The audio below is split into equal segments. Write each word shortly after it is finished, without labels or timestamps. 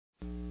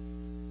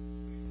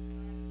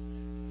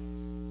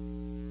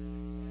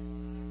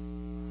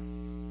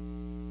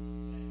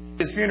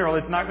His funeral,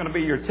 it's not going to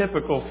be your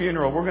typical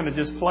funeral. We're going to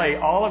just play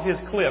all of his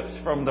clips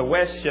from the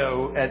West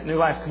show at New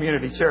Life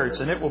Community Church,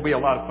 and it will be a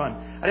lot of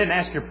fun. I didn't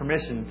ask your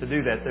permission to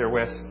do that there,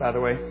 Wes, by the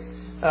way.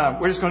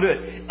 We're just going to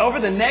do it.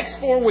 Over the next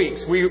 4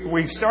 weeks,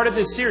 we've started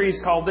this series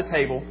called The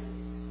Table,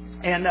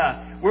 and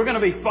we're going to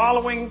be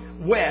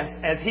following Wes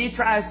as he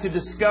tries to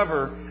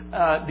discover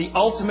the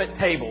ultimate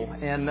table.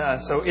 And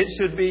so it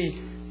should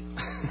be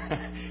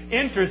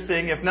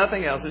interesting, if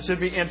nothing else. It should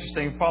be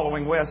interesting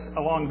following Wes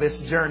along this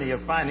journey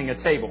of finding a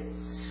table.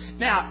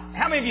 Now,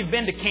 how many of you have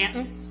been to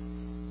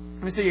Canton?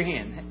 Let me see your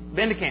hand.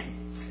 Been to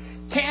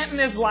Canton. Canton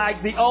is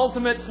like the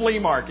ultimate flea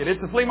market.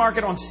 It's a flea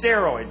market on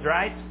steroids,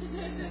 right?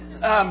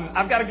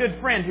 I've got a good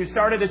friend who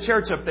started a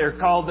church up there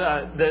called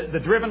the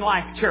Driven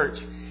Life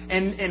Church.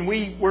 And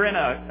we were in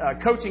a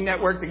coaching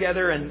network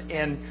together,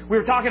 and we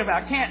were talking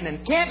about Canton.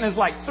 And Canton is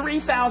like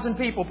 3,000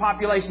 people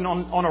population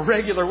on a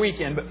regular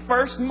weekend. But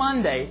first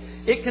Monday,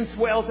 it can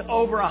swell to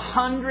over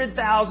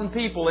 100,000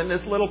 people in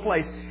this little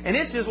place. And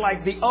it's just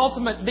like the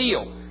ultimate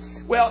deal.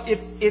 Well,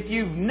 if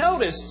you've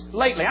noticed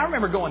lately, I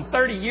remember going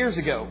 30 years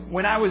ago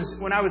when I was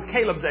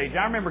Caleb's age.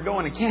 I remember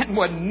going to Canton.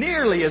 Wasn't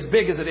nearly as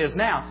big as it is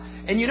now.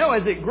 And you know,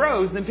 as it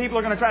grows, then people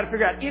are going to try to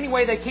figure out any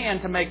way they can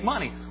to make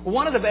money. Well,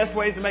 one of the best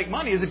ways to make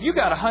money is if you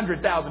got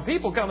 100,000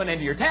 people coming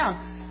into your town,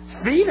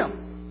 feed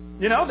them.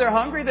 You know, they're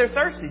hungry, they're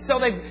thirsty. So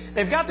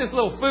they've got this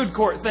little food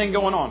court thing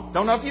going on.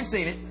 Don't know if you've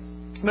seen it.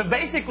 But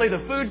basically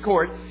the food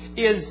court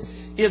is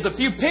a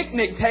few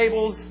picnic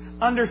tables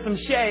under some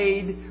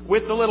shade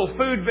with the little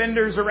food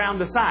vendors around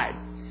the side.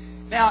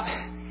 Now,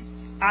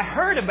 I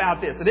heard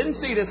about this. I didn't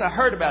see this. I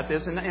heard about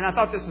this, and I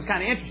thought this was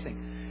kind of interesting.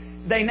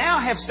 They now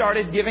have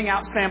started giving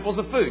out samples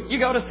of food. You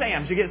go to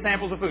Sam's, you get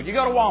samples of food. You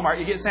go to Walmart,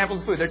 you get samples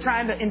of food. They're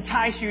trying to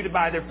entice you to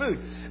buy their food.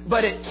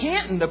 But at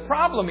Canton, the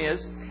problem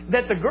is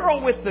that the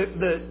girl with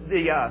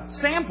the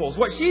samples,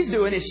 what she's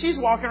doing is she's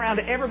walking around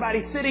to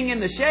everybody sitting in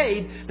the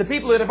shade, the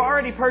people that have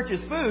already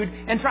purchased food,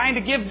 and trying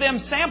to give them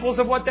samples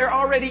of what they're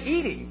already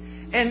eating.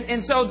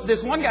 And so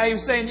this one guy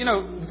was saying, you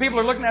know, people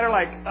are looking at her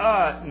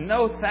like,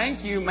 no,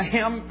 thank you,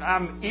 ma'am.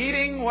 I'm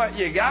eating what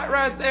you got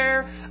right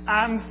there.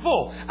 I'm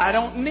full. I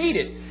don't need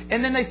it.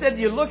 And then they said,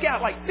 you look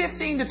out like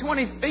 15 to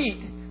 20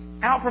 feet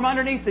out from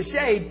underneath the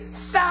shade,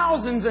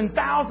 thousands and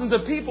thousands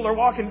of people are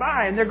walking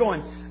by, and they're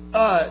going,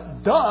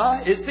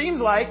 duh. It seems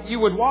like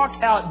you would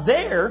walk out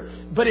there,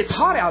 but it's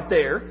hot out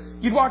there.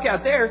 You'd walk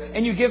out there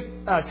and you give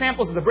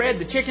samples of the bread,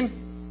 the chicken,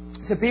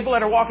 to people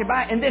that are walking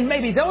by, and then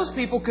maybe those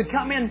people could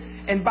come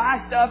in and buy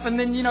stuff, and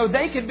then, you know,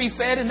 they could be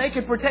fed and they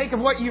could partake of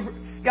what you've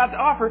got to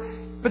offer.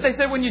 But they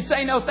said when you'd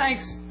say no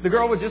thanks, the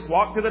girl would just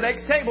walk to the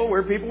next table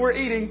where people were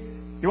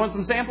eating. You want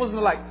some samples? And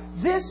they're like,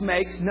 this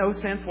makes no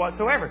sense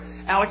whatsoever.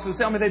 Alex was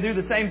telling me they do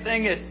the same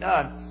thing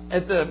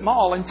at the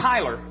mall in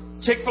Tyler.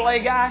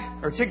 Chick-fil-A guy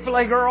or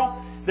Chick-fil-A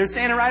girl, they're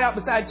standing right out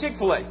beside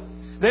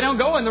Chick-fil-A. They don't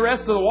go in the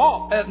rest of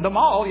the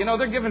mall. You know,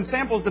 they're giving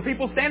samples to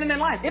people standing in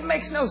line. It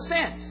makes no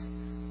sense.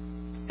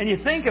 And you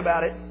think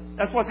about it,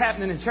 that's what's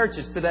happening in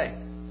churches today.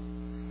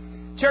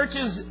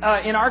 Churches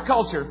in our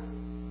culture,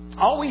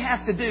 all we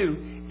have to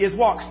do is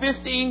walk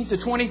 15 to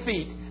 20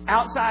 feet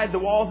outside the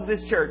walls of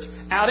this church,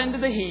 out into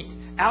the heat,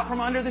 out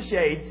from under the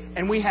shade,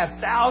 and we have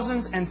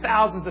thousands and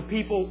thousands of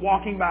people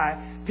walking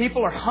by.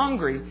 People are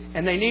hungry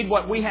and they need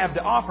what we have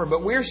to offer,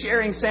 but we're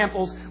sharing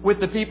samples with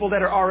the people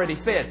that are already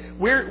fed.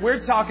 We're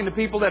talking to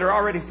people that are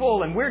already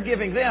full, and we're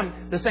giving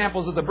them the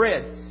samples of the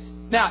bread.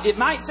 Now, it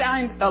might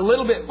sound a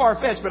little bit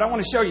far-fetched, but I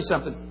want to show you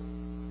something.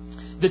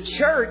 The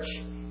church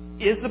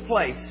is the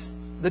place,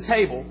 the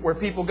table, where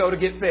people go to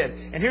get fed.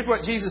 And here's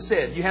what Jesus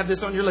said. You have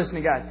this on your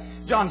listening guide.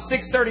 John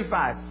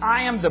 6:35.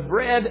 I am the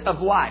bread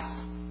of life.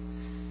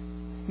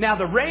 Now,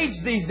 the rage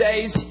these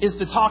days is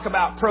to talk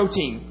about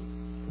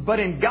protein. But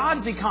in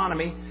God's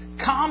economy,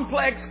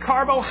 complex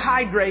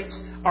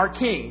carbohydrates are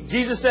king.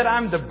 Jesus said,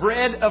 I'm the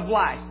bread of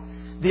life.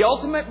 The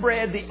ultimate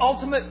bread, the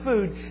ultimate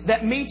food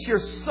that meets your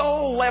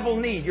soul level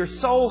need, your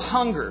soul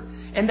hunger.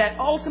 And that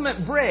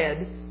ultimate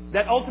bread,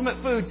 that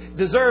ultimate food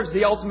deserves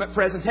the ultimate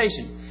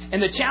presentation.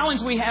 And the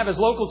challenge we have as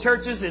local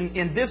churches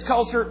in this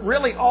culture,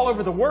 really all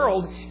over the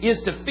world,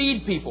 is to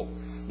feed people.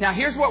 Now,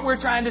 here's what we're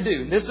trying to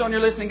do. This is on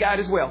your listening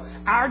guide as well.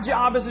 Our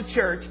job as a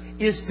church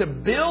is to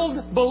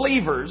build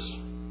believers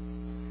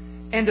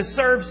and to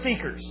serve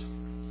seekers.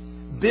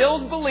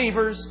 Build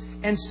believers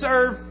and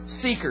serve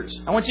seekers.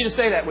 I want you to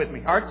say that with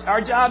me.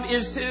 Our job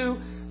is to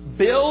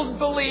build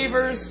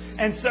believers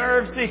and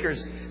serve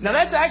seekers. Now,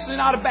 that's actually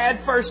not a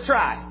bad first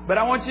try, but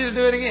I want you to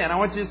do it again. I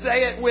want you to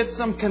say it with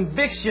some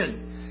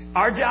conviction.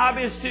 Our job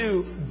is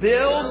to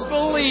build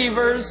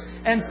believers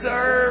and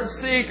serve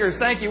seekers.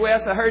 Thank you,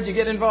 Wes. I heard you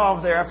get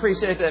involved there. I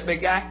appreciate that,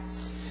 big guy.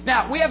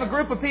 Now, we have a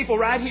group of people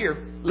right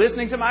here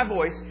listening to my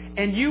voice,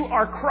 and you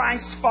are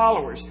Christ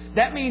followers.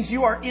 That means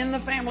you are in the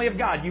family of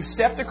God. You've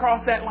stepped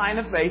across that line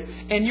of faith,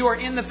 and you are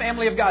in the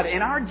family of God.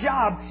 And our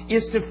job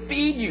is to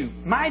feed you.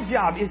 My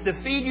job is to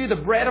feed you the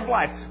bread of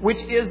life,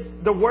 which is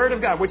the Word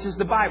of God, which is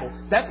the Bible.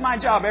 That's my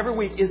job every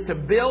week, is to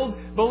build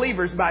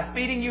believers by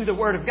feeding you the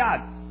Word of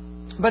God.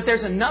 But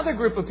there's another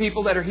group of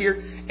people that are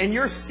here, and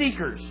you're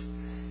seekers.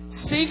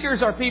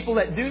 Seekers are people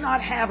that do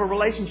not have a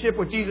relationship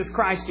with Jesus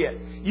Christ yet.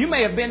 You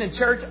may have been in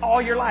church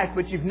all your life,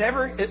 but you've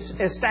never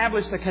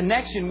established a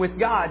connection with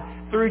God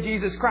through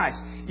Jesus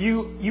Christ.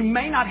 You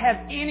may not have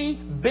any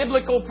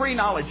biblical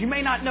pre-knowledge. You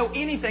may not know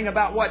anything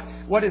about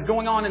what is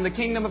going on in the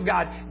kingdom of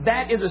God.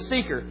 That is a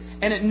seeker.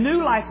 And at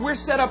New Life, we're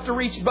set up to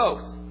reach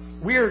both.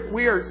 We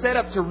are set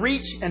up to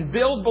reach and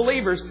build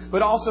believers,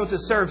 but also to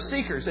serve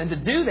seekers. And to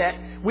do that,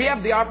 we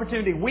have the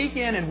opportunity week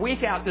in and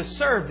week out to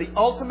serve the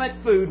ultimate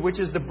food, which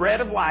is the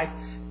bread of life,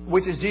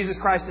 which is Jesus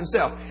Christ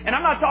Himself. And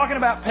I'm not talking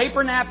about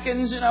paper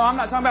napkins. I'm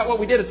not talking about what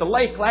we did at the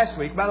lake last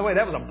week. By the way,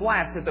 that was a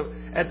blast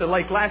at the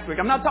lake last week.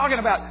 I'm not talking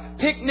about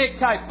picnic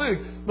type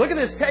food. Look at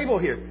this table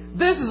here.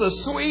 This is a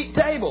sweet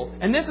table.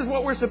 And this is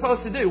what we're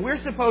supposed to do. We're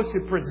supposed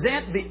to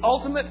present the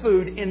ultimate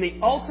food in the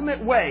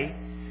ultimate way,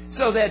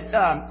 so that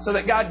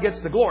God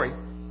gets the glory.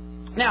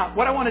 Now,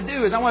 what I want to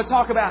do is I want to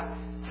talk about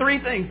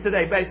three things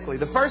today, basically.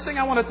 The first thing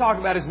I want to talk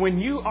about is when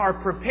you are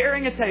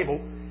preparing a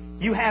table,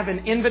 you have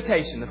an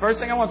invitation. The first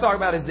thing I want to talk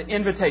about is the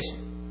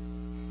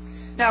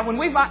invitation. Now, when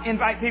we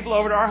invite people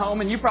over to our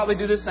home, and you probably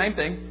do the same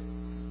thing,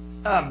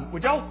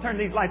 would y'all turn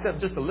these lights up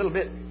just a little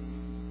bit?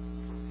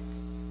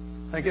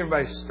 I think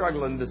everybody's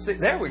struggling to see.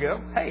 There we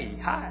go. Hey,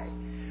 hi.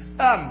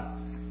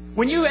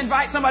 When you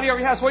invite somebody over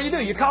your house, what do?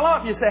 You call up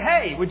and you say,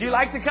 hey, would you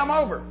like to come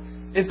over?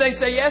 If they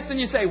say yes, then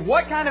you say,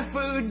 what kind of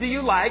food do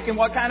you like and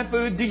what kind of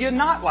food do you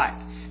not like?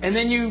 And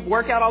then you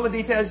work out all the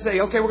details. You say,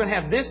 okay, we're going to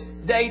have this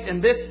date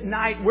and this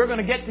night. We're going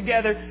to get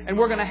together and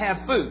we're going to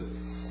have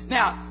food.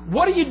 Now,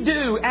 what do you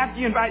do after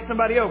you invite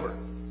somebody over?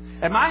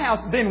 At my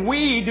house, then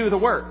we do the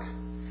work.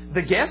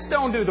 The guests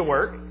don't do the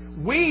work.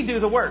 We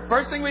do the work.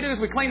 First thing we do is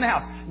we clean the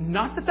house.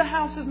 Not that the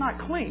house is not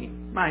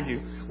clean, mind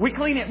you. We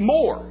clean it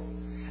more.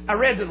 I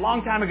read a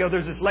long time ago,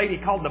 there's this lady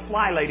called the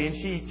Fly Lady, and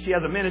she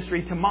has a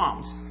ministry to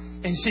moms.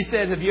 And she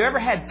says, have you ever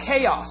had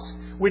chaos,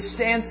 which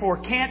stands for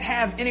can't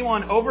have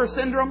anyone over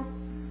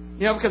syndrome?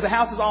 Because the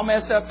house is all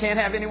messed up, can't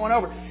have anyone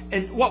over.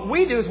 And what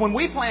we do is when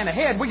we plan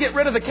ahead, we get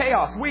rid of the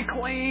chaos. We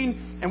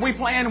clean and we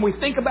plan and we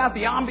think about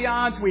the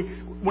ambiance.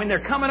 When they're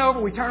coming over,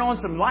 we turn on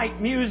some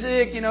light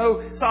music,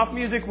 soft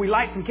music. We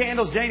light some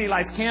candles. Janie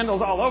lights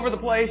candles all over the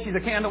place. She's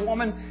a candle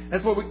woman.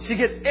 That's what she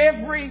gets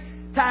every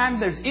time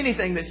there's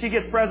anything that she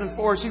gets presents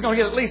for, she's going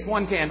to get at least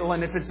one candle.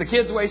 And if it's the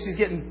kids' way, she's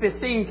getting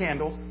 15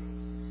 candles.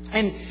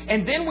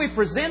 And then we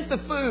present the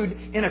food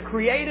in a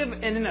creative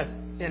and in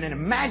an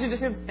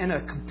imaginative and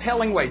a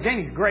compelling way.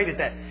 Janie's great at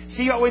that.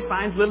 She always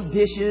finds little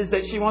dishes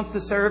that she wants to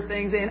serve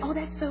things in. Oh,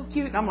 that's so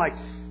cute. And I'm like,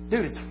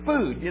 dude, it's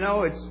food.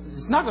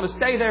 It's not going to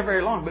stay there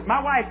very long. But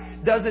my wife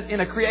does it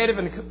in a creative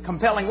and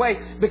compelling way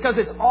because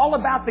it's all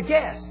about the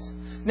guests.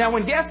 Now,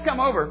 when guests come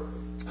over,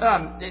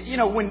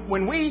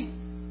 when we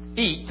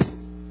eat,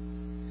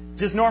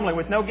 just normally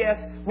with no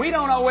guests, we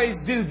don't always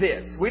do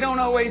this. We don't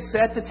always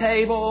set the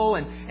table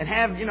and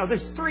have,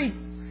 there's three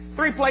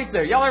plates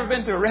there. Y'all ever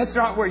been to a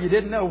restaurant where you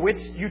didn't know which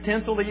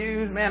utensil to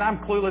use? Man, I'm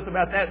clueless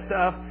about that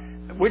stuff.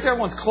 Whichever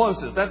one's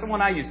closest, that's the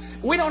one I use.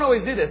 We don't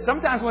always do this.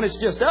 Sometimes when it's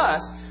just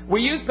us,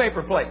 we use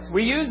paper plates.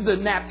 We use the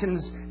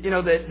napkins,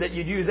 that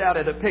you'd use out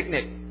at a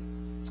picnic.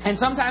 And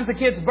sometimes the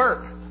kids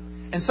burp.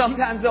 And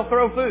sometimes they'll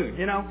throw food,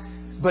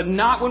 But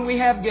not when we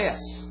have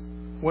guests.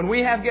 When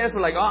we have guests,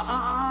 we're like,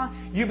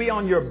 you be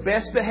on your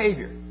best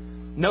behavior.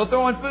 No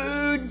throwing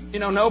food,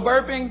 no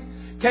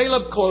burping.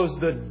 Caleb, close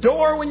the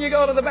door when you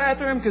go to the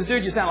bathroom because,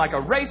 dude, you sound like a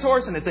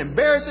racehorse and it's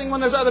embarrassing when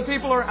there's other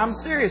people around. I'm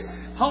serious.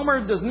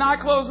 Homer does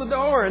not close the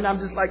door and I'm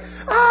just like,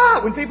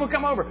 when people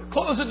come over,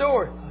 close the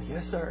door. Oh,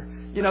 yes, sir.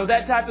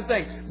 That type of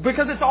thing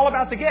because it's all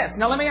about the guests.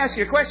 Now, let me ask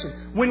you a question.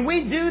 When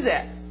we do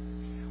that,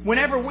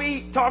 whenever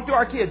we talk to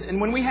our kids and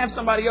when we have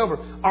somebody over,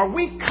 are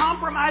we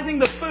compromising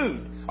the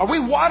food? Are we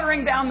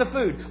watering down the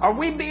food? Are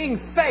we being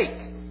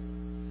fake?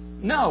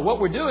 No, what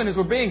we're doing is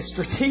we're being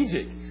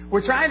strategic.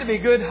 We're trying to be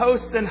good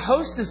hosts and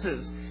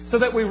hostesses so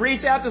that we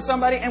reach out to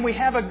somebody and we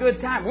have a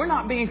good time. We're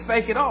not being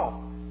fake at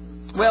all.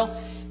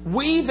 Well,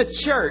 we, the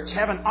church,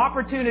 have an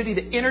opportunity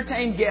to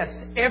entertain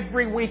guests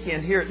every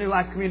weekend here at New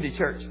Life Community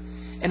Church.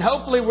 And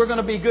hopefully we're going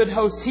to be good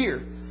hosts here.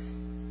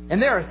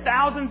 And there are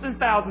thousands and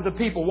thousands of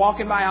people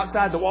walking by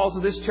outside the walls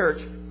of this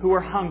church who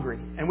are hungry.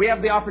 And we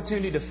have the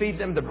opportunity to feed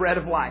them the bread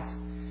of life.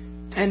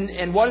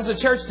 And what is the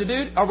church to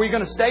do? Are we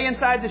going to stay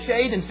inside the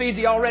shade and feed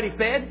the already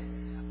fed?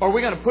 Or are we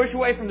going to push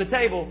away from the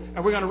table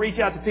and we're going to reach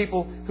out to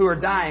people who are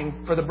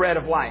dying for the bread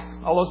of life?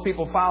 All those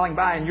people filing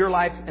by in your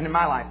life and in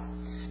my life.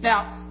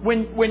 Now,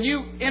 when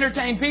you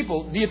entertain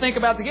people, do you think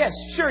about the guests?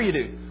 Sure you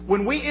do.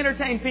 When we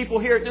entertain people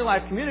here at New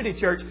Life Community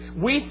Church,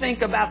 we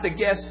think about the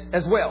guests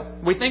as well.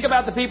 We think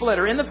about the people that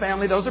are in the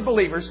family. Those are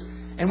believers.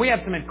 And we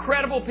have some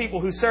incredible people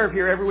who serve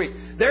here every week.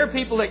 There are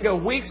people that go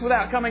weeks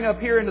without coming up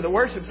here into the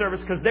worship service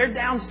because they're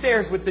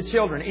downstairs with the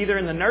children, either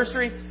in the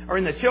nursery or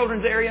in the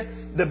children's area.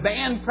 The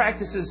band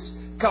practices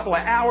a couple of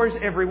hours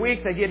every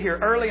week. They get here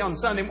early on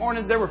Sunday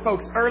mornings. There were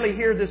folks early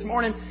here this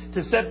morning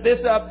to set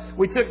this up.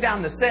 We took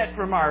down the set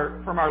from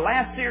our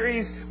last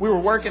series. We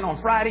were working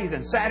on Fridays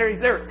and Saturdays.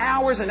 There are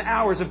hours and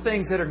hours of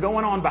things that are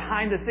going on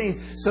behind the scenes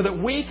so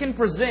that we can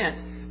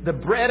present the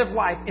bread of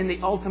life in the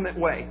ultimate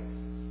way.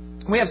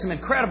 We have some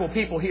incredible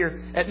people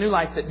here at New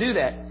Life that do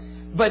that.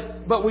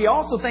 But we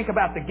also think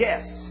about the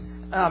guests.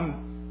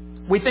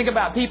 We think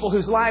about people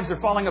whose lives are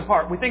falling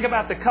apart. We think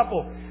about the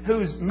couple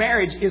whose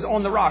marriage is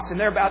on the rocks and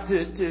they're about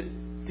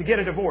to get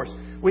a divorce.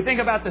 We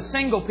think about the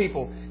single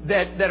people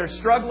that are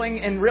struggling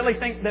and really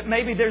think that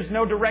maybe there's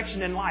no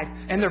direction in life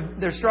and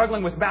they're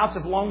struggling with bouts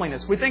of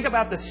loneliness. We think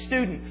about the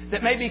student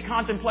that may be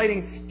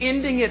contemplating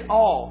ending it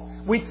all.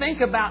 We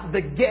think about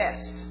the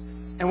guests.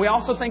 And we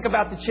also think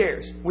about the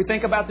chairs. We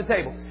think about the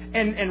table.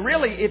 And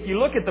really, if you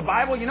look at the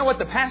Bible, you know what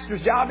the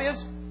pastor's job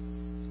is?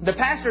 The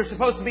pastor is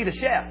supposed to be the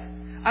chef.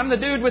 I'm the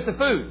dude with the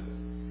food.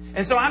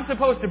 And so I'm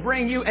supposed to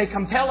bring you a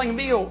compelling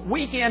meal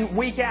week in,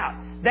 week out.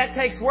 That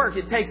takes work.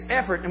 It takes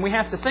effort. And we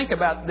have to think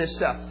about this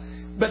stuff.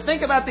 But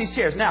think about these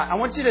chairs. Now, I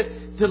want you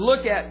to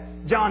look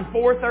at John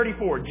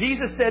 4:34.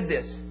 Jesus said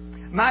this,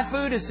 "My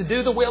food is to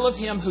do the will of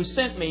Him who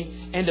sent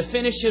me and to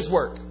finish His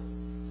work."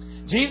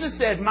 Jesus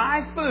said,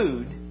 "My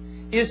food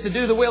is to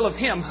do the will of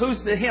Him."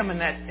 Who's the Him in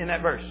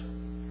that verse?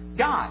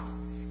 God.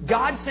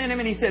 God sent Him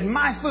and He said,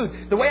 "My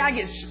food, the way I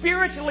get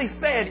spiritually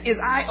fed is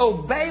I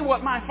obey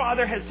what my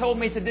Father has told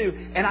me to do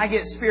and I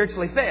get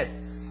spiritually fed."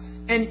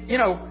 And, you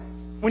know,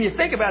 when you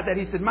think about that,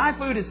 He said, "My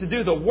food is to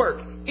do the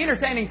work."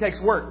 Entertaining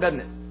takes work, doesn't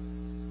it?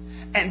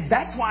 And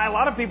that's why a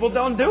lot of people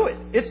don't do it.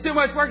 It's too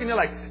much work and they're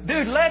like,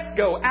 "Dude, let's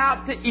go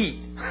out to eat."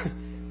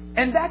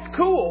 And that's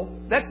cool.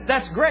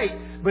 That's great.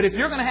 But if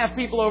you're going to have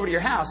people over to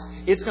your house,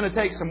 it's going to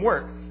take some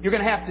work. You're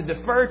going to have to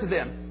defer to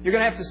them. You're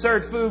going to have to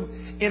serve food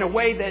in a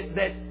way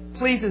that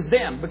pleases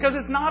them. Because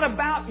it's not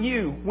about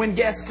you when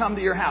guests come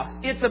to your house.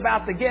 It's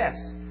about the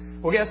guests.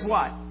 Well, guess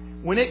what?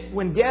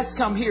 When guests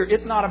come here,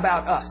 it's not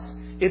about us.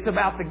 It's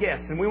about the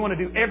guests. And we want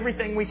to do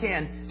everything we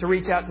can to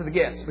reach out to the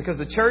guests. Because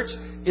the church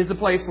is the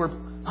place where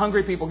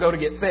hungry people go to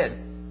get fed.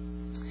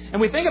 And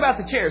we think about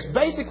the chairs.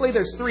 Basically,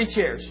 there's 3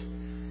 chairs.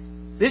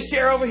 This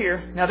chair over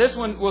here, now this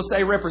one we'll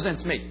say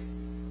represents me.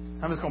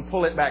 I'm just going to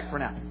pull it back for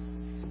now.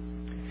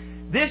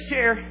 This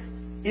chair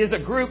is a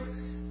group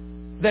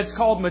that's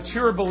called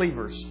mature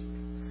believers.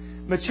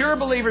 Mature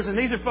believers, and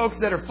these are folks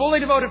that are fully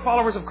devoted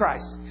followers of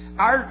Christ.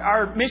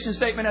 Our mission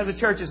statement as a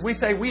church is we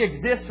say we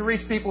exist to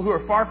reach people who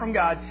are far from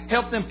God,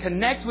 help them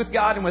connect with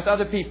God and with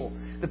other people.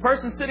 The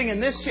person sitting in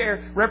this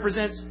chair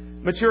represents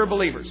mature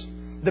believers.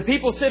 The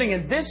people sitting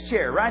in this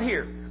chair right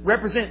here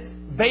represents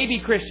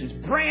baby Christians,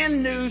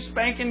 brand new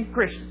spanking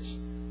Christians.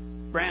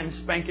 Brand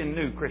spanking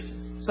new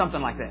Christians.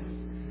 Something like that.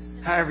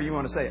 However you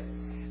want to say it.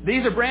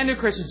 These are brand new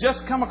Christians,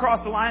 just come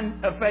across the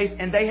line of faith,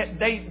 and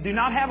they do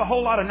not have a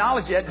whole lot of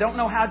knowledge yet, don't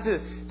know how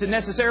to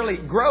necessarily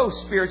grow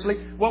spiritually.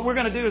 What we're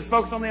going to do is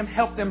focus on them,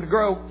 help them to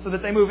grow so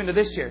that they move into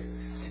this chair.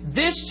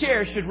 This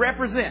chair should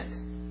represent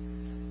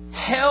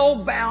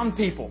hell-bound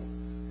people.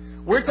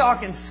 We're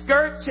talking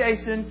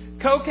skirt-chasing,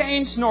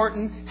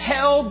 cocaine-snorting,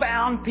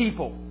 hell-bound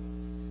people.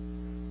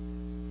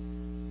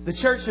 The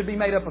church should be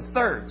made up of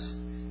thirds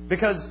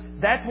because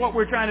that's what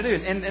we're trying to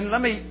do. And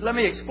let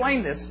me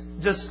explain this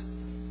just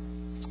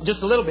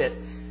a little bit.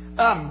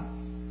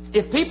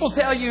 If people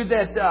tell you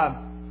that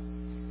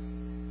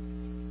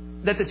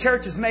the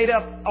church is made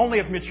up only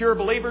of mature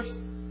believers,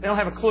 they don't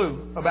have a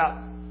clue about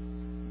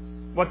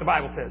what the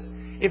Bible says.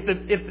 If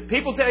the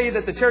people tell you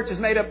that the church is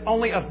made up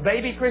only of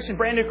baby Christians,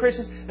 brand new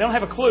Christians, they don't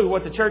have a clue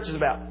what the church is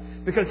about.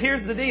 Because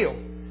here's the deal.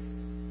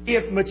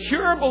 If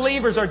mature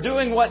believers are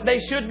doing what they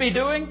should be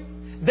doing,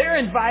 they're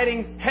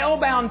inviting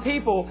hell-bound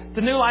people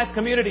to New Life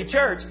Community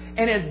Church.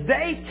 And as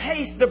they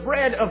taste the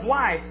bread of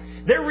life,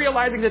 they're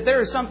realizing that there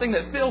is something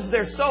that fills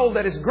their soul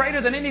that is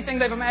greater than anything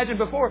they've imagined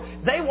before.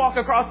 They walk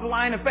across the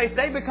line of faith.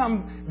 They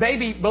become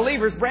baby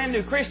believers, brand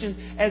new Christians.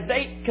 As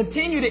they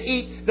continue to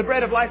eat the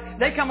bread of life,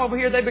 they come over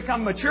here, they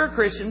become mature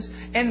Christians.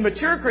 And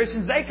mature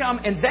Christians, they come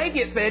and they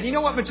get fed. You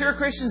know what mature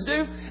Christians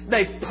do?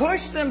 They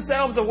push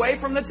themselves away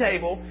from the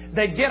table.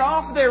 They get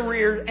off their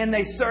rear and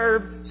they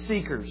serve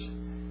seekers.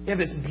 You have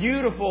this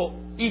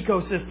beautiful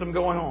ecosystem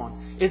going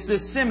on. It's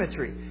this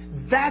symmetry.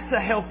 That's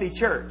a healthy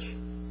church.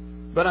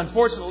 But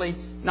unfortunately,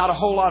 not a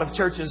whole lot of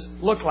churches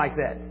look like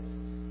that.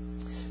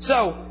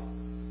 So,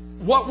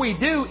 what we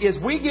do is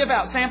we give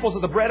out samples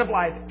of the bread of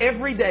life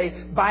every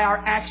day by our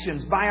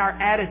actions, by our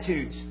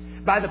attitudes,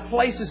 by the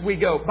places we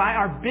go, by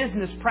our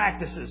business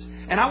practices.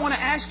 And I want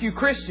to ask you,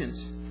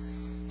 Christians,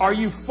 are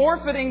you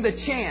forfeiting the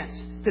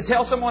chance to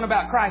tell someone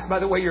about Christ by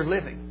the way you're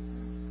living?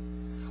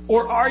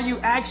 Or are you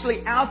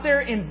actually out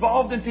there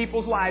involved in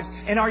people's lives,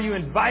 and are you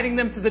inviting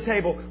them to the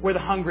table where the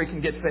hungry can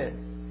get fed?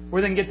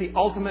 Where they can get the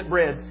ultimate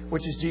bread,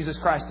 which is Jesus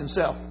Christ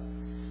Himself.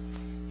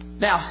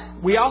 Now,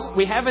 we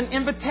have an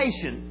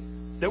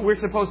invitation that we're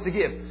supposed to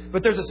give.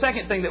 But there's a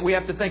second thing that we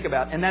have to think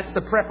about, and that's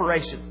the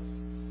preparation.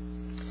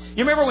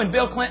 You remember when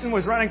Bill Clinton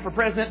was running for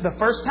president the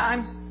first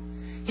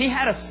time? He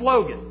had a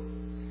slogan.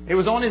 It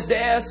was on his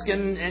desk,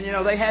 and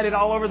they had it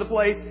all over the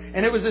place.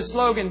 And it was this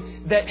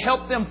slogan that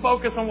helped them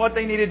focus on what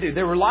they needed to do.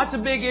 There were lots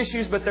of big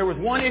issues, but there was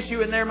one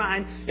issue in their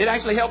mind. It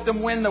actually helped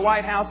them win the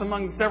White House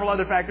among several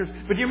other factors.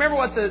 But do you remember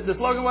what the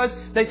slogan was?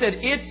 They said,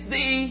 "It's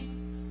the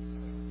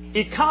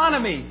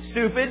economy,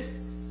 stupid."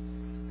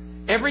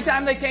 Every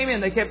time they came in,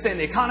 they kept saying,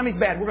 the economy's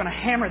bad. We're going to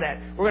hammer that.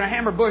 We're going to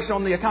hammer Bush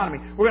on the economy.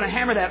 We're going to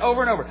hammer that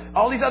over and over.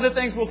 All these other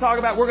things we'll talk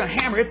about, we're going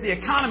to hammer. It's the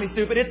economy,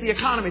 stupid. It's the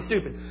economy,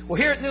 stupid. Well,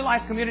 here at New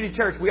Life Community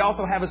Church, we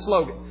also have a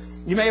slogan.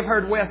 You may have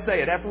heard Wes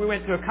say it. After we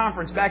went to a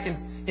conference back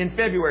in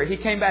February, he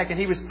came back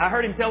and I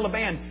heard him tell the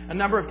band a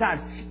number of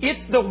times,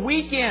 it's the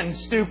weekend,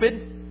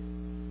 stupid.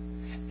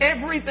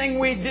 Everything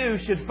we do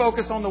should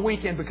focus on the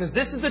weekend, because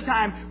this is the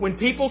time when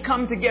people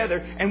come together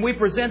and we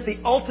present the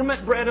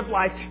ultimate bread of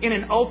life in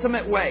an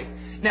ultimate way.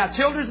 Now,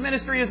 children's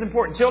ministry is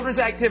important. Children's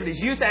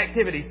activities, youth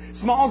activities,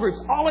 small groups,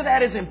 all of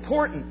that is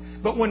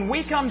important. But when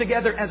we come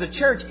together as a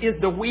church is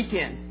the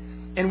weekend.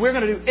 And we're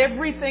going to do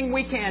everything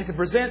we can to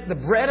present the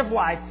bread of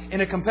life in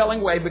a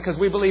compelling way, because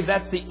we believe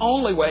that's the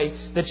only way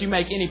that you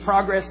make any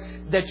progress,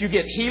 that you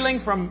get healing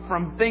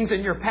from things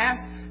in your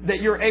past,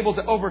 that you're able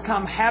to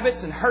overcome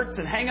habits and hurts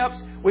and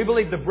hang-ups. We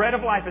believe the bread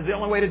of life is the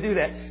only way to do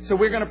that. So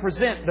we're going to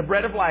present the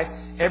bread of life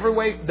every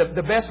way,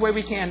 the best way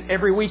we can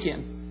every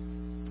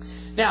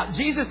weekend. Now,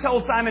 Jesus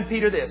told Simon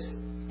Peter this.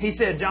 He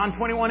said, John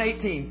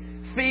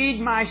 21:18, feed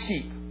my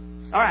sheep.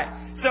 All right.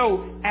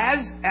 So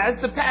as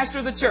the pastor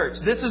of the church,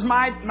 this is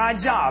my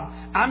job.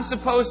 I'm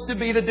supposed to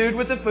be the dude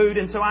with the food,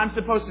 and so I'm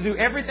supposed to do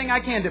everything I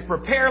can to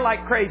prepare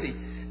like crazy.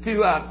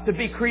 To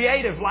be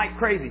creative like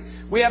crazy.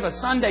 We have a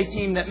Sunday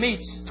team that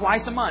meets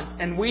twice a month,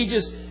 and we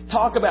just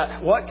talk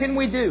about what can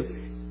we do.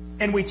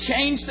 And we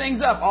change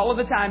things up all of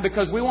the time,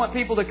 because we want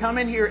people to come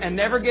in here and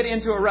never get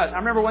into a rut. I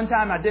remember one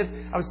time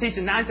I was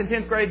teaching 9th and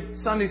 10th grade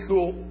Sunday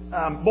school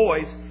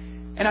boys,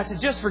 and I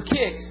said, just for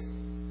kicks,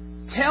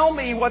 tell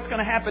me what's going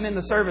to happen in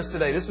the service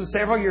today. This was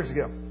several years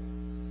ago.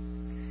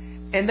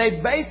 And they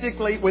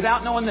basically,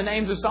 without knowing the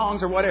names of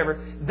songs or whatever,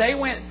 they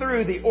went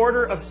through the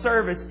order of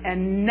service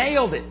and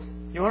nailed it.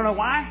 You want to know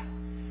why?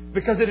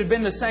 Because it had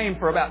been the same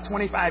for about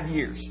 25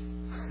 years.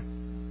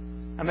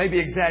 I may be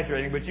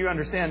exaggerating, but you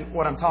understand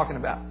what I'm talking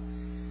about.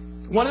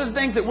 One of the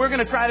things that we're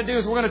going to try to do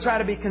is we're going to try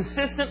to be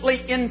consistently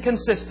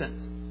inconsistent.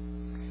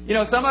 You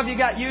know, some of you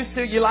got used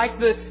to, you like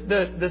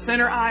the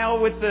center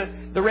aisle with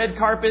the red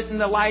carpet and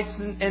the lights,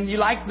 and you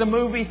like the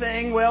movie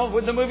thing. Well,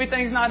 the movie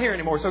thing's not here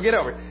anymore, so get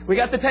over it. We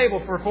got the table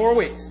for 4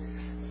 weeks.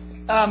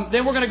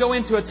 Then we're going to go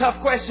into a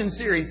tough question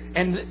series,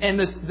 and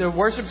the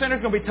worship center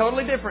is going to be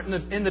totally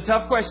different in the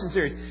tough question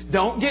series.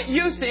 Don't get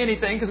used to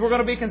anything, because we're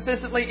going to be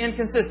consistently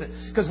inconsistent.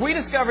 Because we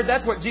discovered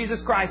that's what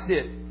Jesus Christ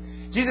did.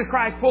 Jesus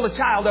Christ pulled a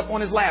child up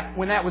on His lap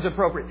when that was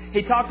appropriate.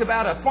 He talked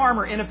about a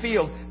farmer in a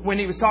field when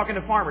He was talking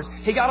to farmers.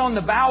 He got on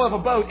the bow of a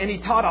boat and He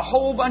taught a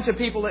whole bunch of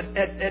people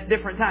at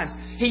different times.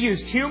 He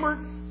used humor.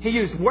 He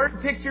used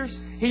word pictures.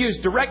 He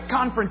used direct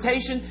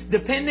confrontation,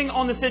 depending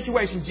on the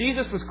situation.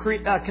 Jesus was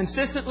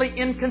consistently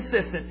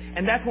inconsistent.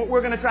 And that's what we're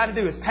going to try to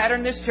do, is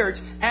pattern this church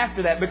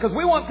after that. Because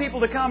we want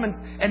people to come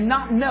and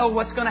not know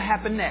what's going to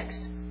happen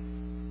next.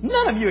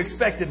 None of you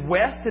expected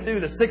Wes to do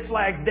the Six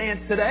Flags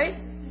dance today.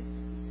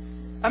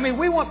 I mean,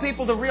 we want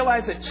people to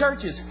realize that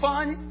church is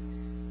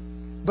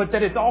fun, but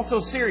that it's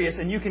also serious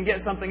and you can get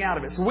something out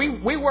of it. So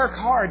we work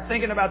hard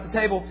thinking about the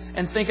table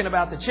and thinking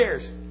about the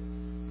chairs.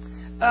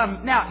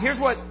 Now,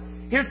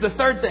 here's the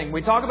third thing.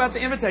 We talk about the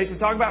invitation. We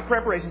talk about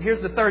preparation.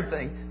 Here's the third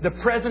thing, the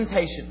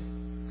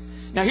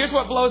presentation. Now, here's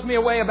what blows me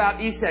away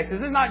about East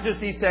Texas. It's not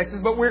just East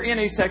Texas, but we're in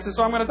East Texas,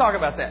 so I'm going to talk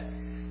about that.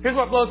 Here's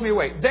what blows me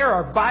away. There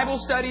are Bible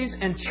studies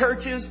and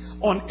churches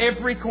on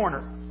every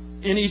corner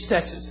in East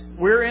Texas.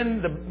 We're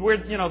in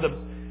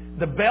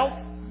the belt,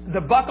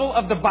 the buckle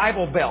of the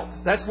Bible belt.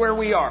 That's where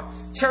we are.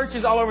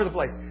 Churches all over the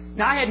place.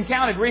 Now, I hadn't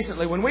counted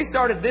recently. When we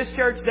started this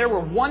church, there were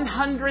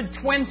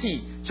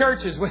 120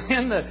 churches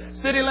within the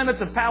city limits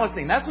of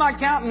Palestine. That's not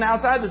counting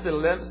outside the city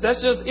limits.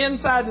 That's just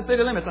inside the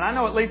city limits. And I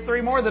know at least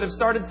 3 more that have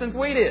started since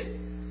we did.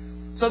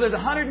 So there's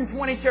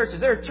 120 churches.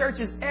 There are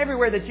churches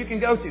everywhere that you can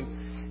go to.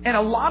 And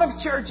a lot of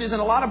churches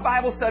and a lot of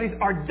Bible studies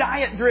are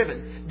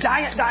diet-driven.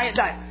 Diet.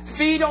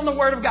 Feed on the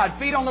Word of God.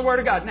 Feed on the Word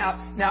of God.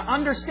 Now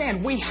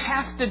understand, we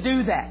have to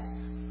do that.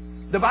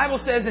 The Bible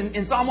says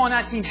in Psalm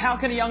 119, how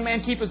can a young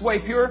man keep his way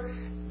pure?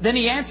 Then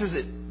he answers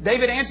it.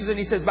 David answers it and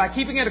he says, by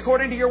keeping it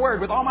according to your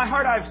word. With all my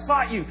heart I have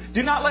sought you.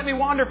 Do not let me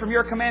wander from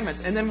your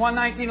commandments. And then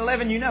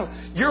 119:11, you know,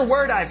 your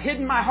word I have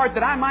hidden in my heart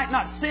that I might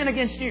not sin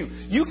against you.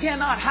 You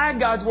cannot hide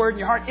God's word in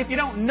your heart if you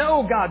don't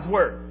know God's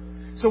word.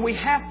 So we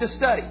have to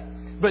study.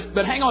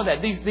 But hang on to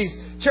that. These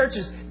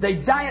churches, they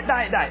diet.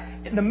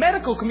 And the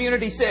medical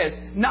community says,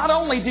 not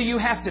only do you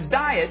have to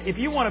diet, if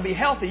you want to be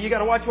healthy, you got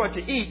to watch what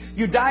you eat.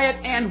 You diet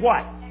and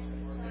what?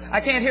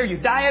 I can't hear you.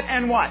 Diet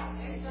and what?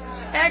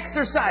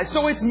 Exercise.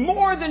 So it's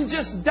more than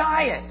just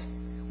diet.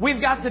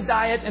 We've got to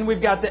diet and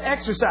we've got to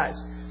exercise.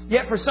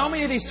 Yet for so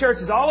many of these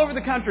churches all over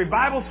the country,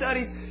 Bible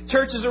studies,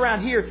 churches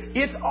around here,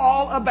 it's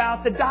all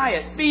about the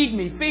diet. Feed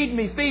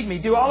me.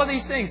 Do all of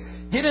these things.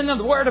 Get into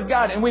the Word of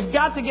God. And we've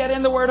got to get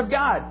in the Word of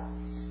God.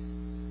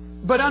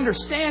 But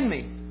understand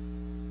me.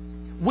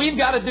 We've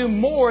got to do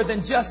more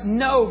than just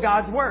know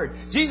God's Word.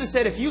 Jesus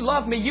said, if you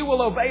love me, you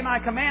will obey my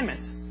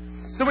commandments.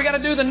 So we got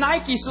to do the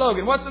Nike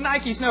slogan. What's the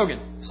Nike slogan?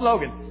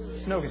 Slogan.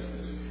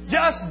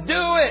 Just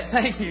do it.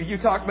 Thank you. You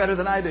talk better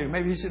than I do.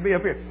 Maybe you should be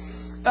up here.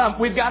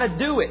 We've got to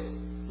do it.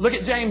 Look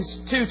at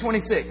James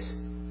 2:26.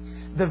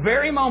 The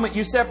very moment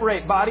you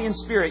separate body and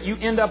spirit, you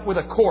end up with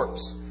a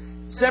corpse.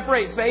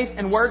 Separate faith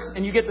and works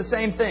and you get the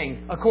same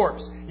thing, a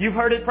corpse. You've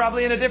heard it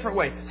probably in a different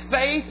way.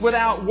 Faith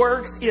without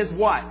works is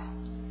what?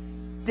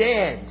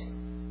 Dead.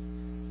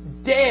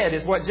 Dead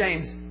is what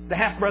James, the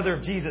half-brother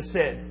of Jesus,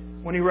 said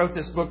when he wrote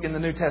this book in the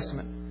New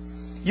Testament.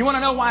 You want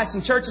to know why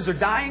some churches are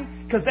dying?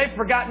 Because they've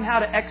forgotten how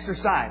to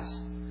exercise.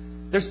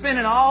 They're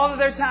spending all of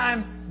their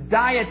time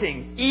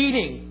dieting,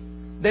 eating.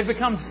 They've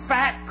become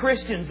fat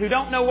Christians who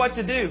don't know what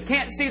to do,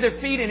 can't see their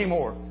feet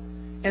anymore.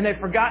 And they've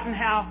forgotten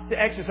how to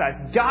exercise.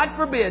 God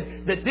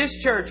forbid that this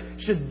church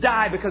should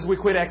die because we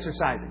quit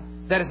exercising.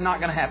 That is not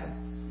going to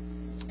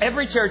happen.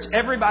 Every church,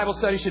 every Bible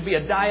study should be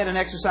a diet and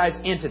exercise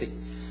entity.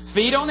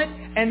 Feed on it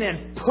and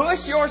then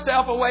push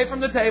yourself away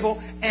from the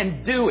table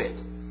and do it.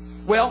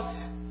 Well,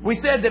 we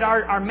said that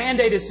our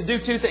mandate is to do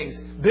two things.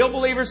 Build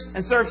believers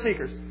and serve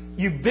seekers.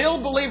 You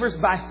build believers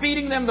by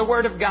feeding them the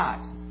Word of God.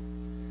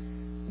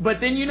 But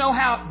then you know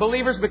how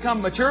believers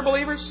become mature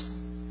believers?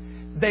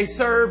 They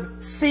serve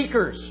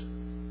seekers.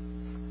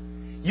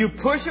 You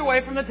push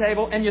away from the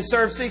table and you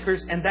serve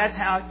seekers, and that's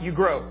how you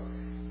grow.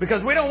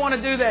 Because we don't want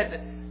to do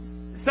that.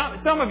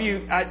 Some of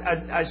you,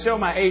 I show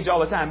my age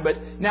all the time,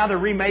 but now they're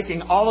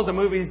remaking all of the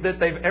movies that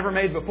they've ever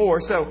made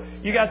before. So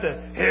you got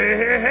the,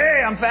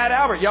 hey, I'm Fat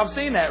Albert. Y'all have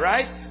seen that,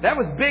 right? That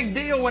was a big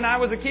deal when I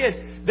was a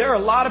kid. There are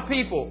a lot of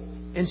people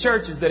in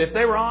churches that if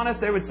they were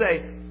honest, they would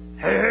say,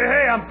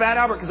 hey, I'm Fat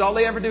Albert, because all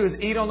they ever do is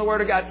eat on the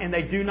Word of God, and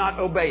they do not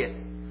obey it.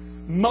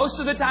 Most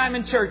of the time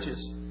in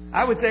churches,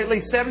 I would say at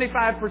least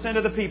 75%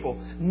 of the people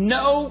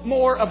know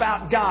more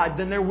about God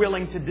than they're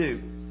willing to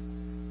do.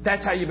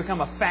 That's how you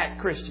become a fat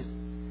Christian.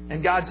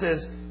 And God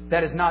says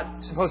that is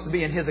not supposed to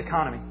be in His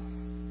economy.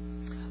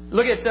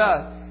 Look at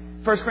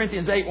 1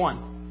 Corinthians 8:1.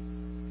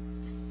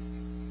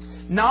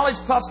 Knowledge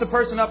puffs a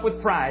person up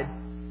with pride,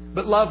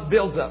 but love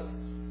builds up.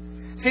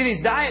 See,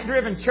 these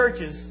diet-driven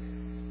churches,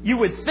 you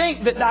would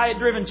think that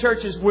diet-driven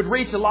churches would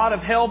reach a lot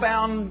of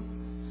hell-bound,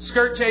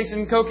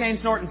 skirt-chasing,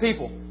 cocaine-snorting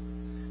people.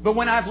 But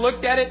when I've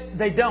looked at it,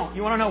 they don't.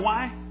 You want to know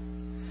why?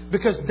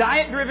 Because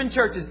diet-driven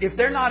churches, if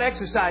they're not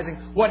exercising,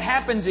 what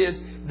happens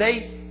is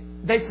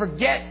they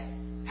forget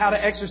how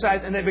to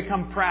exercise and they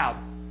become proud.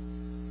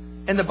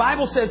 And the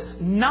Bible says,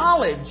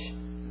 knowledge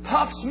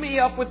puffs me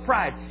up with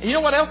pride. And you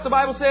know what else the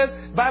Bible says?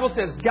 The Bible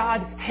says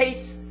God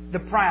hates the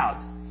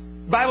proud.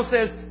 The Bible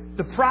says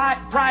the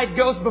pride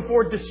goes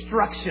before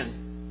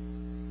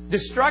destruction.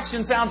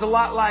 Destruction sounds a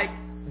lot like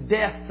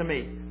death to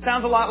me.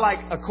 Sounds a lot like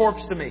a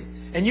corpse to me.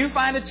 And you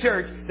find a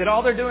church that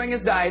all they're doing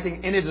is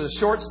dieting, and it's a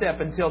short step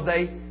until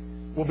they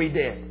will be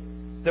dead.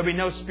 There'll be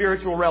no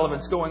spiritual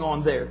relevance going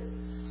on there.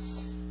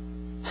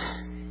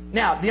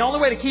 Now, the only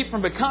way to keep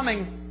from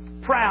becoming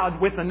proud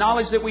with the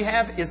knowledge that we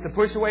have is to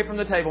push away from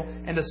the table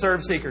and to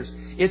serve seekers.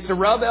 It's to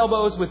rub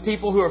elbows with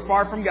people who are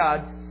far from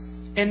God.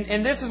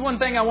 And this is one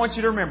thing I want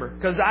you to remember,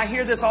 because I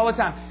hear this all the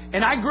time.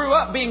 And I grew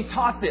up being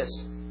taught this.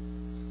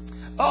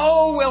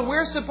 Oh, well,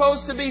 we're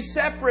supposed to be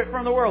separate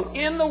from the world.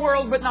 In the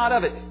world, but not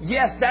of it.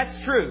 Yes, that's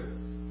true.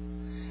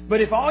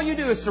 But if all you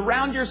do is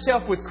surround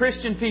yourself with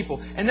Christian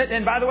people,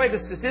 and by the way, the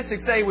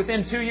statistics say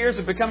within 2 years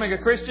of becoming a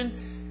Christian,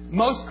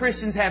 most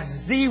Christians have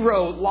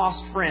 0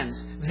 lost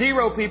friends.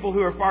 0 people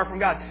who are far from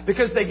God.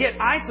 Because they get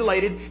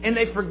isolated and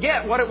they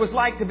forget what it was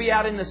like to be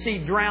out in the sea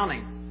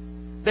drowning.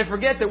 They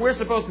forget that we're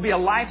supposed to be a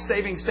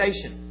life-saving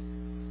station.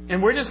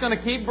 And we're just going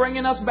to keep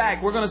bringing us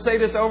back. We're going to say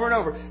this over and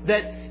over.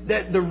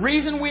 That the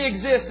reason we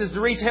exist is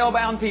to reach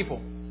hell-bound people.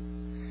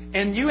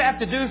 And you have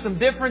to do some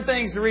different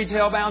things to reach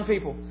hell-bound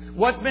people.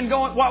 What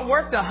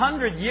worked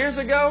 100 years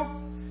ago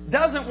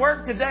doesn't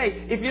work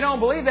today. If you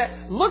don't believe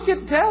that, look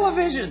at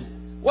television.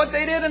 What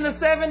they did in the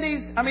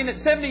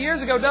 70s, 70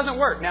 years ago doesn't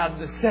work. Now,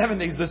 the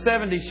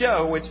 70s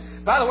show, which,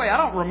 by the way, I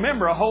don't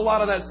remember a whole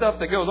lot of that stuff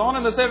that goes on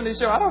in the 70s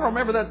show. I don't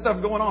remember that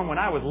stuff going on when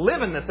I was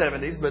living in the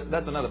 70s, but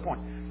that's another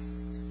point.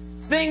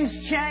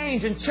 Things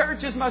change, and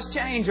churches must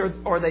change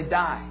or they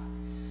die.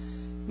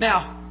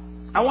 Now,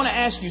 I want to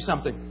ask you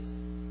something.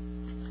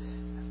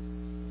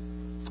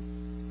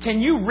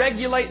 Can you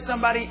regulate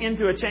somebody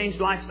into a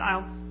changed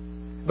lifestyle?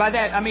 By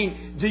that, I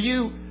mean, do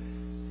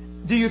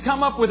you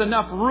come up with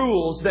enough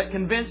rules that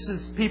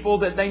convinces people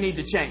that they need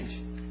to change?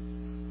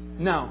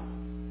 No.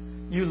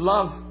 You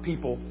love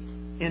people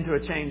into a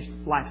changed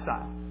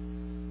lifestyle.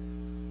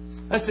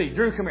 Let's see.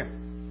 Drew, come here.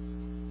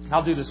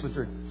 I'll do this with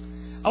Drew.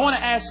 I want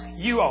to ask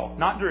you all,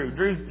 not Drew.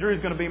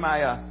 Drew's going to be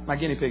my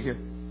guinea pig here.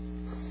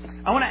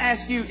 I want to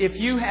ask you if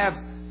you have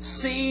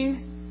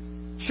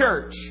seen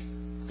church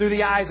through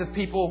the eyes of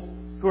people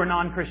who are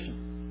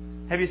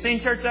non-Christian. Have you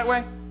seen church that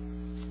way?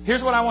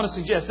 Here's what I want to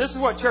suggest. This is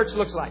what church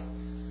looks like.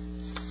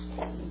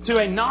 To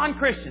a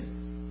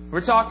non-Christian,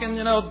 we're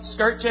talking,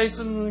 skirt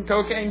chasing,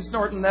 cocaine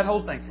snorting, that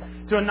whole thing.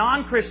 To a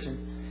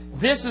non-Christian,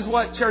 this is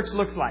what church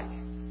looks like.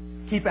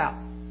 Keep out.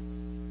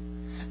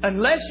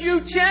 Unless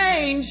you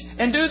change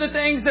and do the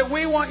things that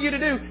we want you to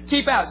do,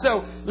 keep out.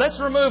 So let's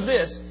remove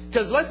this.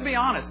 Because let's be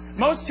honest,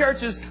 most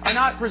churches are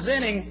not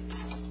presenting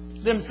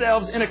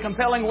themselves in a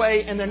compelling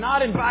way, and they're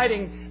not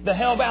inviting the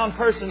hell-bound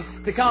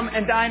person to come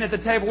and dine at the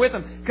table with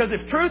them. Because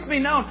if truth be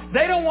known,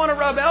 they don't want to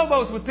rub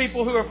elbows with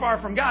people who are far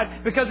from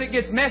God because it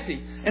gets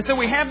messy. And so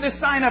we have this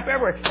sign up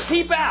everywhere.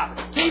 Keep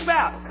out. Keep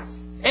out.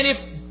 And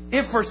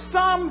if for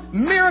some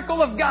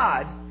miracle of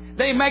God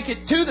they make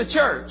it to the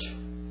church,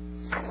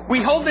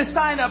 we hold this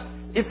sign up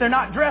if they're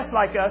not dressed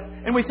like us,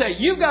 and we say,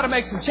 you've got to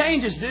make some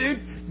changes,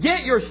 dude.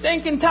 Get your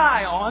stinking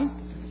tie on.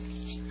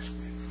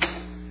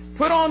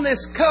 Put on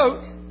this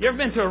coat. You ever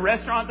been to a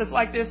restaurant that's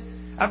like this?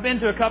 I've been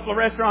to a couple of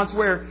restaurants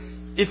where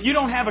if you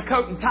don't have a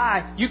coat and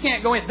tie, you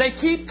can't go in. They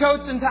keep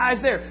coats and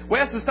ties there.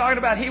 Wes was talking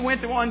about he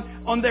went to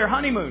one on their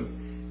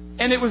honeymoon.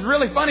 And it was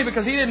really funny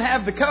because he didn't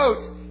have the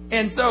coat.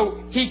 And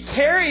so he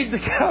carried the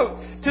coat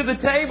to the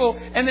table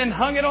and then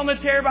hung it on the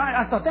chair behind.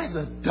 I thought, that's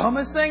the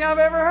dumbest thing I've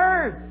ever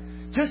heard.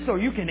 Just so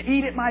you can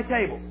eat at my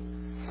table.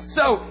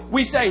 So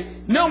we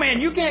say, no,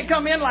 man, you can't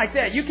come in like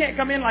that. You can't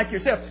come in like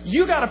yourself.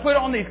 You got to put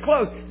on these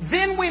clothes.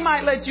 Then we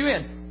might let you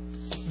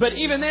in. But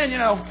even then,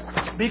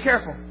 be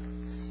careful.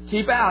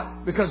 Keep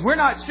out, because we're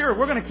not sure.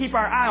 We're going to keep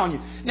our eye on you.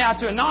 Now,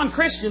 to a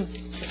non-Christian,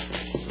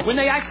 when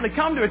they actually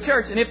come to a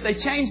church, and if they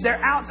change their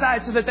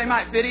outside so that they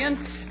might fit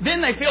in,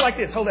 then they feel like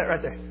this. Hold that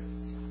right there.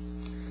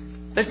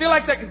 They feel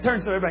like they can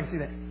turn so everybody can see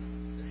that.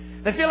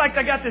 They feel like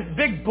they got this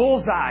big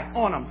bullseye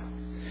on them.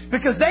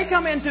 Because they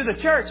come into the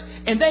church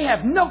and they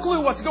have no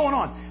clue what's going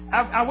on.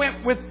 I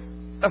went with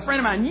a friend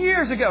of mine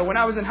years ago when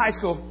I was in high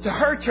school to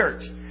her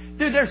church.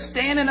 Dude, they're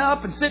standing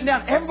up and sitting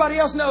down. Everybody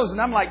else knows. And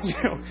I'm like,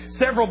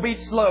 several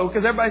beats slow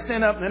because everybody's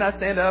standing up and then I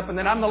stand up. And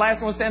then I'm the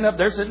last one to stand up.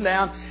 They're sitting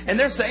down. And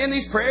they're saying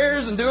these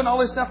prayers and doing all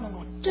this stuff. And I'm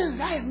going, dude,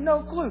 I have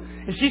no clue.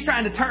 And she's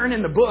trying to turn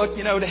in the book,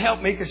 to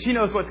help me because she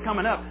knows what's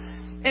coming up.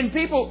 And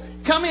people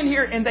come in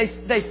here and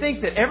they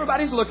think that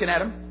everybody's looking at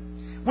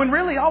them. When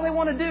really all they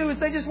want to do is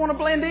they just want to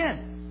blend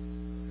in.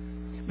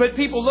 But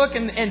people look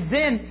and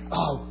then,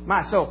 oh,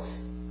 my soul.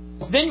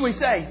 Then we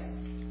say,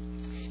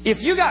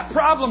 if you got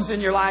problems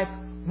in your life,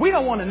 we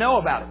don't want to know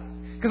about it.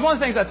 Because one of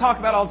the things I talk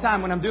about all the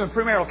time when I'm doing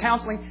premarital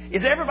counseling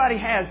is everybody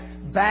has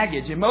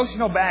baggage,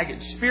 emotional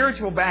baggage,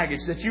 spiritual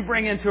baggage that you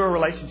bring into a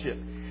relationship.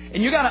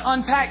 And you got to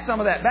unpack some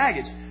of that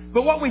baggage.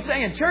 But what we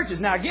say in churches,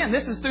 now again,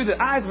 this is through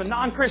the eyes of a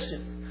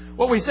non-Christian.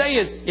 What we say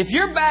is, if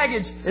your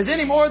baggage is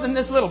any more than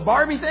this little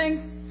Barbie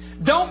thing,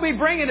 don't be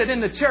bringing it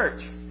in the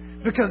church.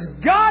 Because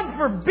God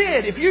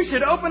forbid if you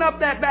should open up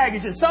that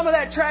baggage and some of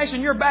that trash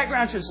in your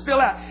background should spill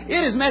out.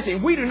 It is messy.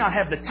 We do not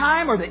have the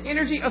time or the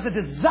energy or the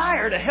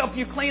desire to help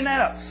you clean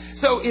that up.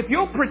 So if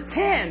you'll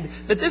pretend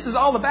that this is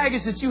all the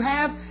baggage that you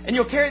have and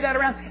you'll carry that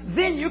around,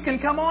 then you can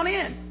come on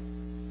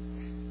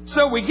in.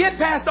 So we get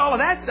past all of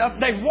that stuff.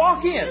 They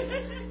walk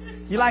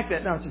in. You like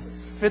that, don't you?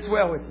 Fits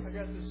well with you. I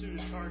got the suit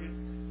at Target.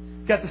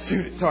 Got the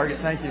suit at Target.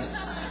 Thank you.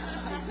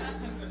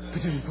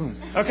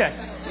 Okay.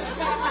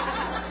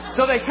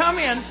 So they come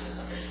in.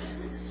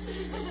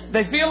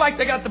 They feel like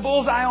they got the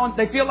bullseye on.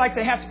 They feel like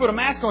they have to put a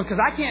mask on because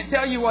I can't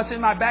tell you what's in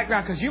my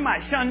background because you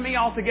might shun me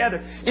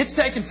altogether. It's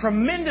taken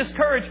tremendous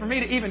courage for me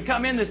to even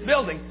come in this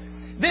building.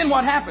 Then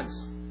what happens?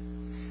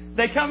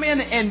 They come in,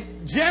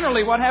 and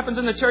generally what happens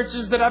in the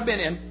churches that I've been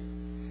in,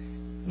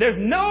 there's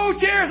no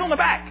chairs on the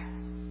back.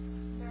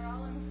 They're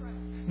all in the front.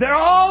 They're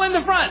all in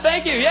the front.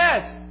 Thank you.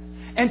 Yes.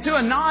 And to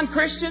a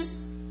non-Christian,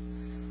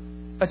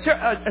 a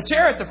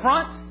chair at the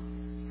front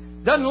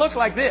doesn't look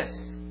like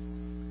this.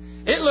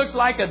 It looks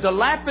like a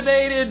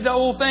dilapidated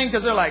old thing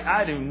because they're like,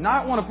 I do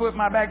not want to put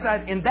my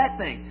backside in that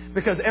thing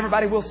because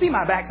everybody will see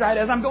my backside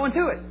as I'm going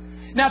to it.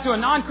 Now, to a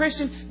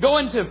non-Christian,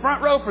 going to the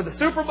front row for the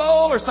Super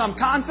Bowl or some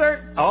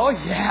concert, oh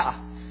yeah.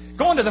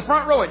 Going to the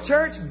front row at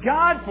church,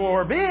 God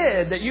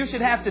forbid that you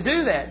should have to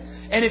do that.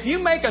 And if you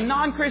make a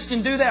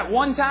non-Christian do that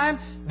one time,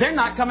 they're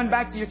not coming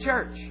back to your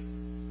church.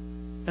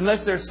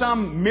 Unless there's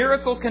some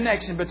miracle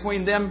connection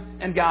between them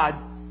and God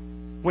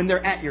when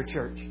they're at your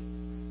church.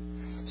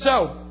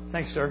 So,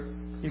 thanks, sir.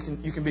 You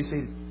can be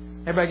seated.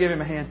 Everybody give him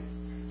a hand.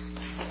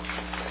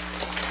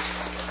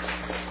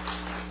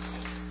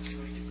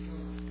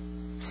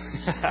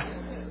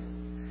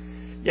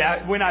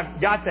 Yeah, when I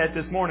got that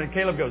this morning,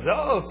 Caleb goes,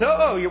 oh,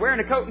 so you're wearing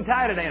a coat and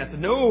tie today? And I said,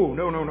 no,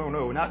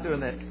 not doing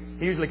that.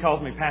 He usually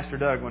calls me Pastor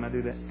Doug when I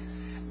do that.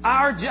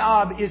 Our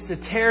job is to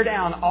tear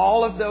down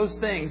all of those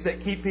things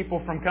that keep people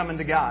from coming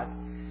to God.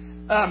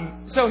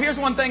 So here's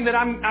one thing that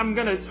I'm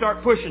going to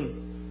start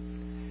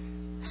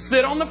pushing.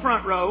 Sit on the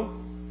front row.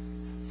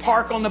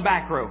 Park on the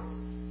back row.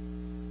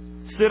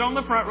 Sit on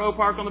the front row,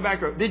 park on the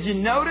back row. Did you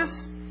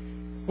notice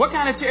what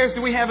kind of chairs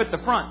do we have at the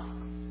front?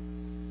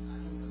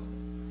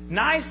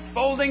 Nice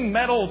folding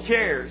metal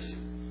chairs.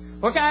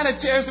 What kind of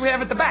chairs do we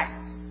have at the back?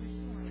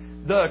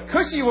 The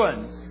cushy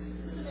ones.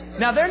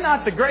 Now, they're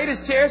not the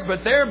greatest chairs,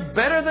 but they're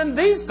better than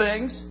these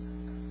things.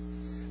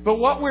 But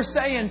what we're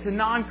saying to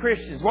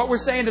non-Christians, what we're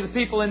saying to the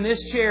people in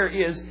this chair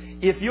is,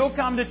 if you'll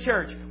come to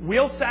church,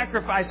 we'll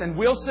sacrifice and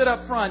we'll sit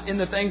up front in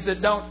the things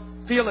that don't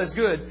feel as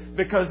good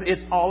because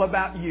it's all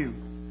about you.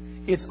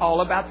 It's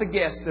all about the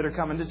guests that are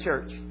coming to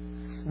church.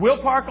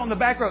 We'll park on the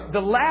back row.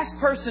 The last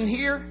person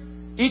here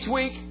each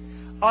week,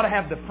 ought to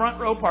have the front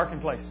row parking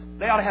place.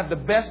 They ought to have the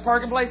best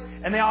parking place,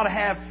 and they ought to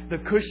have the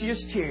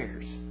cushiest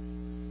chairs.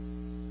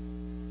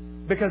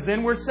 Because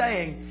then we're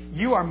saying,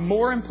 you are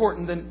more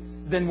important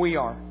than we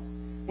are.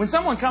 When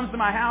someone comes to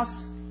my house,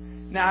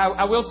 now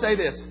I will say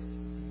this.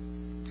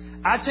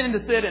 I tend to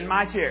sit in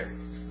my chair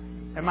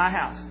at my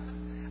house.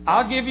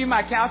 I'll give you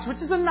my couch,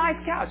 which is a nice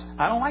couch.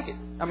 I don't like it.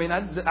 I mean,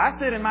 I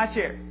sit in my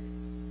chair.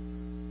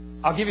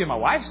 I'll give you my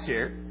wife's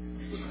chair.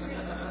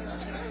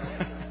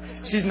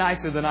 She's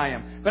nicer than I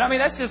am. But I mean,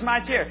 that's just my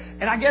chair.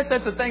 And I guess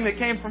that's the thing that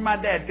came from my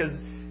dad, because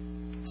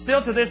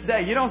still to this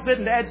day, you don't sit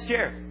in Dad's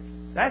chair.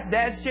 That's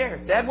Dad's chair.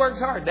 Dad works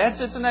hard. Dad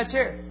sits in that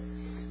chair.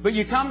 But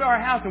you come to our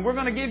house and we're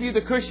going to give you the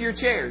cushier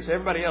chairs.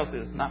 Everybody else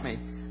is, not me.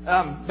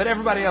 But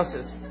everybody else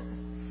is.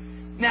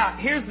 Now,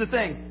 here's the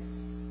thing.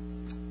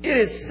 It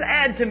is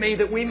sad to me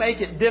that we make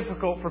it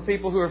difficult for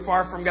people who are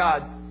far from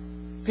God,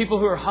 people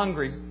who are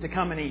hungry, to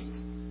come and eat.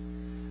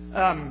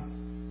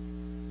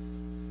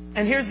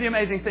 And here's the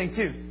amazing thing,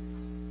 too.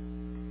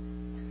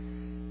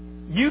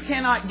 You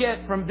cannot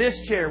get from this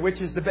chair,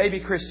 which is the baby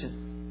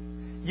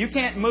Christian, you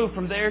can't move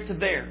from there to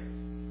there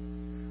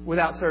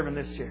without serving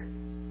this chair.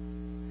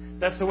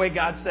 That's the way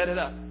God set it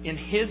up. In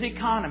His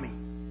economy,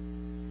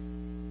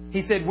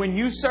 He said, when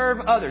you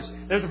serve others,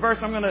 there's a verse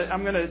I'm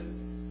going to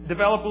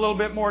develop a little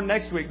bit more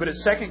next week, but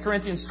it's 2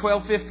 Corinthians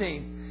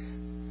 12:15.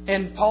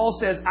 And Paul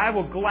says, I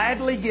will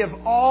gladly give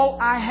all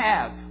I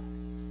have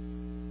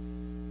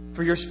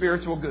for your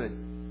spiritual good.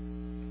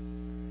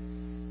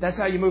 That's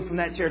how you move from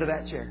that chair to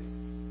that chair.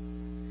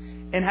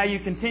 And how you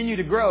continue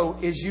to grow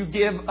is you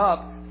give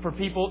up for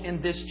people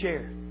in this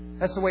chair.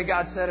 That's the way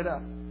God set it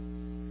up.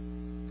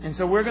 And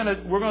so we're going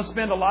to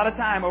spend a lot of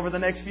time over the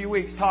next few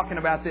weeks talking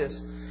about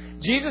this.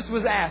 Jesus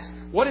was asked,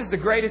 what is the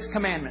greatest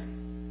commandment?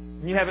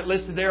 And you have it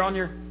listed there on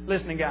your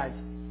listening guides.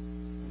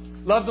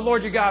 Love the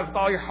Lord your God with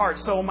all your heart,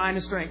 soul, mind,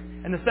 and strength.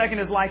 And the second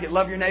is like it.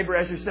 Love your neighbor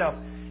as yourself.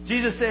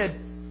 Jesus said,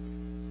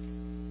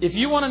 if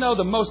you want to know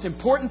the most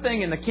important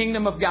thing in the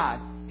kingdom of God,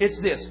 it's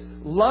this.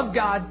 Love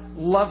God,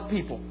 love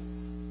people.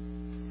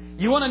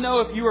 You want to know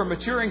if you are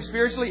maturing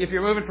spiritually, if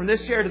you're moving from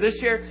this chair to this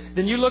chair,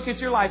 then you look at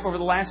your life over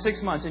the last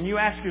 6 months and you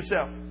ask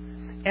yourself,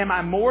 am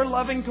I more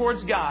loving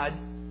towards God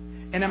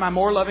and am I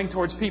more loving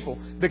towards people?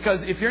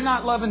 Because if you're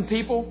not loving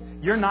people,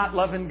 you're not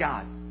loving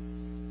God.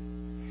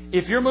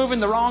 If you're moving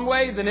the wrong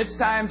way, then it's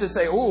time to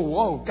say,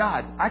 oh,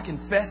 God, I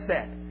confess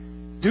that.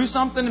 Do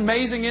something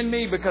amazing in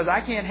me because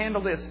I can't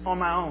handle this on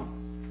my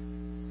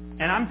own.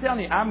 And I'm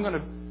telling you, I'm going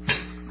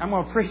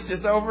to preach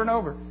this over and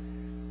over.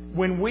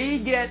 When we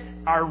get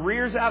our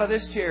rears out of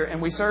this chair and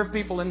we serve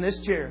people in this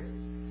chair,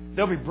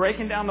 they'll be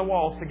breaking down the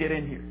walls to get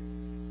in here.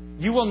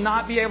 You will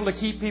not be able to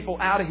keep people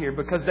out of here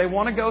because they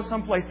want to go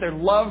someplace. They're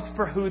loved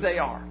for who they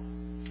are.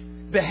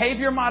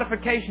 Behavior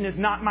modification is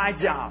not my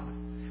job.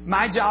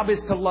 My job is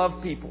to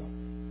love people.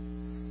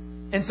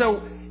 And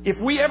so if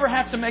we ever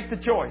have to make the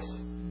choice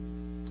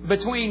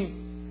between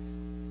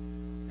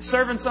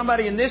serving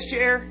somebody in this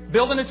chair,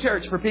 building a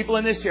church for people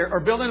in this chair, or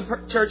building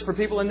a church for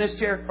people in this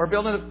chair, or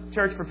building a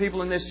church for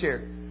people in this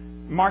chair,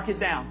 mark it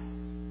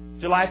down.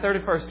 July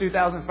 31st,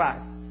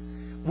 2005.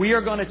 We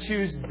are going to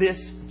choose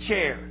this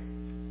chair.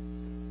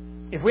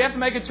 If we have to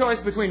make a choice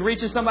between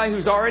reaching somebody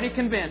who's already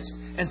convinced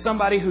and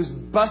somebody who's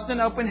busting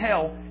open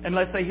hell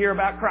unless they hear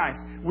about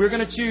Christ, we're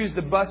going to choose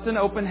the busting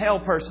open hell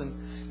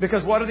person.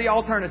 Because what are the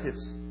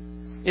alternatives?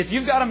 If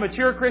you've got a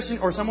mature Christian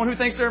or someone who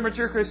thinks they're a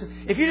mature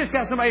Christian, if you just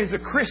got somebody who's a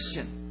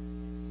Christian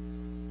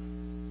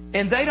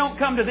and they don't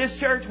come to this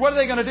church, what are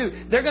they going to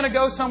do? They're going to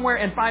go somewhere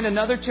and find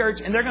another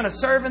church and they're going to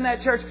serve in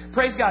that church.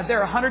 Praise God, there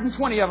are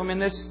 120 of them in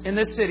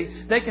this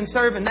city. They can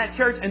serve in that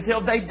church until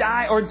they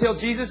die or until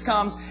Jesus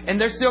comes and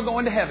they're still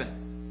going to heaven.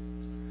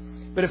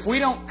 But if we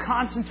don't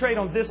concentrate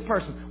on this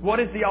person, what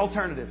is the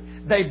alternative?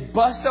 They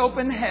bust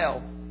open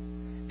hell,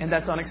 and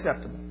that's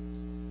unacceptable.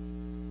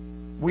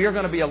 We are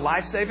going to be a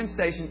life-saving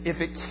station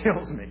if it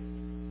kills me.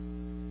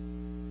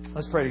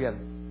 Let's pray together.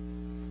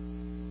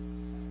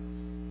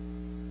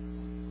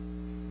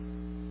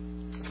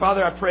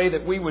 Father, I pray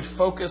that we would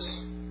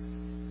focus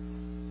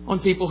on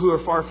people who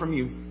are far from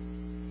you.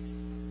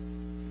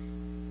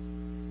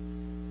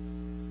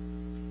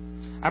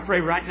 I pray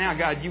right now,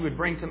 God, you would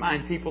bring to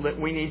mind people that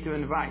we need to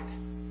invite.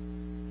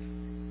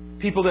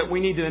 People that we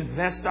need to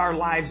invest our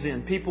lives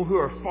in. People who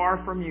are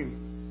far from you.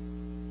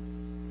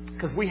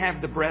 Because we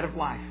have the bread of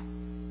life.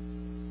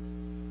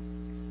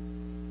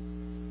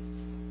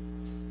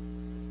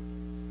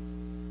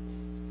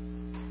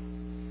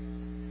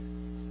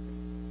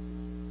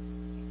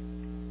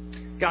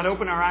 God,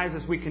 open our eyes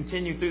as we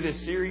continue through this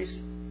series.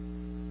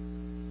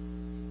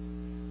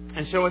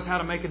 And show us how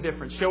to make a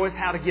difference. Show us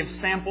how to give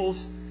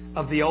samples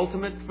of the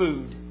ultimate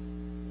food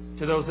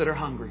to those that are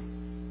hungry.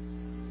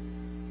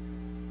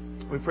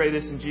 We pray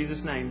this in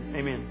Jesus' name.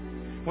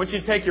 Amen. I want you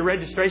to take your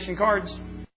registration cards.